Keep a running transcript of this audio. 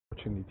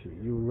opportunity,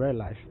 you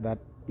realize that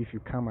if you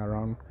come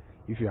around,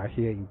 if you are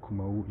here in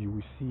Kumawu, you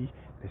will see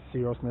the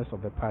seriousness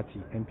of the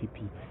party,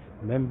 NPP,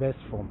 members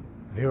from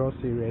various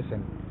areas,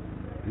 and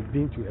we've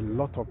been to a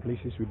lot of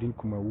places within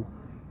Kumawu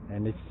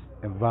and its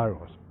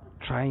environs,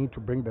 trying to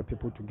bring the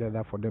people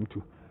together for them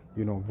to,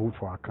 vote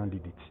for our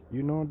candidates.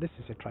 This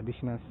is a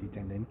traditional seat,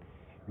 and then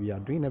we are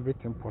doing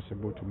everything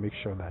possible to make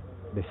sure that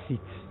the seat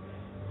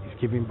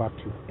is given back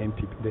to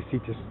NPP. The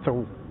seat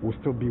will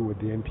still be with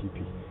the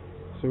NPP.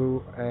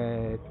 So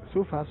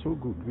so far so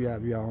good. We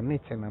are on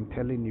it, and I'm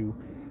telling you,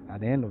 at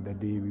the end of the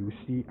day, we will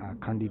see our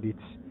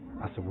candidates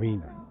as a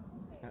winner.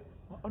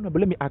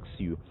 Honorable, let me ask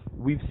you.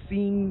 We've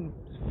seen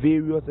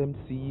various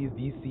MCs,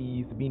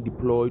 DCs being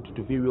deployed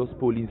to various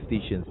polling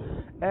stations.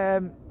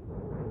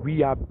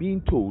 We are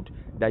being told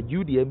that the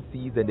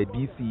MCs and the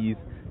DCs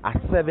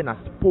are serving as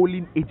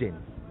polling agents.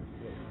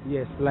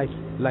 Yes, like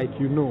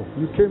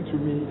you came to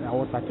me. I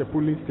was at a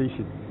polling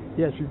station.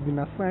 Yes, we've been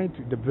assigned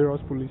to the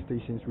various polling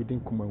stations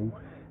within Kumawu.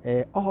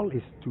 All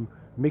is to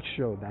make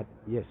sure that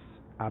yes,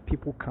 our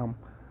people come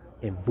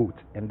and vote,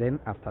 and then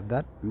after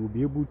that we will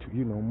be able to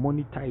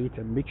monitor it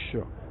and make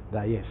sure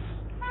that yes,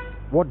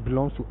 what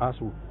belongs to us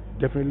will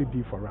definitely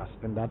be for us,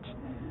 and that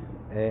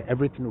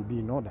everything will be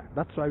in order.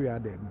 That's why we are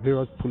at the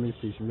various polling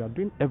stations. We are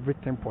doing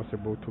everything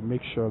possible to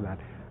make sure that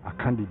our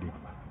candidate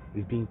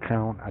is being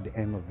crowned at the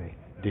end of the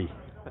day.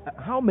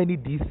 How many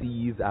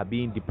DCs are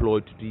being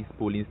deployed to these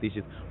polling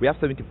stations? We have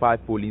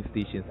 75 polling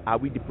stations. Are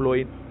we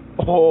deploying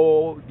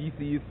all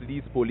DCs to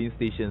these polling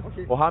stations?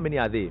 Okay. Or how many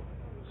are there?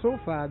 So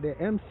far, the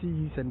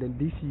MCs and the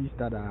DCs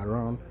that are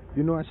around,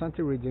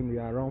 Ashanti region, we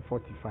are around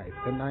 45.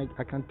 And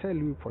I can tell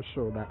you for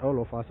sure that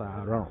all of us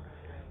are around.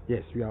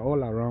 Yes, we are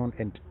all around,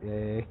 and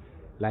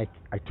like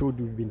I told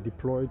you, we've been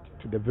deployed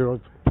to the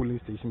various polling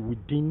stations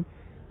within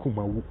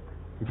Kumawu.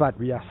 In fact,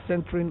 we are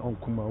centering on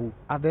Kumawu.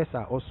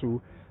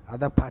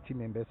 Other party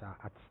members are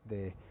at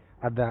the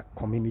other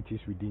communities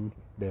within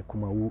the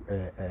Kumawu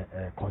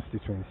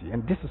constituency.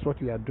 And this is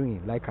what we are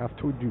doing. Like I've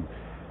told you,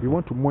 we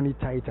want to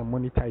monitor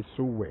it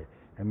so well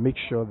and make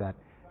sure that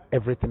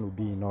everything will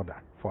be in order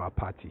for our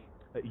party.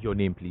 Your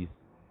name, please?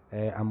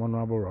 I'm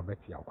Honorable Robert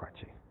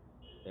Yaukwache,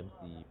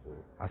 MC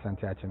for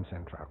Asante Achim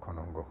Central,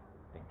 Konongo.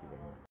 Thank you very much.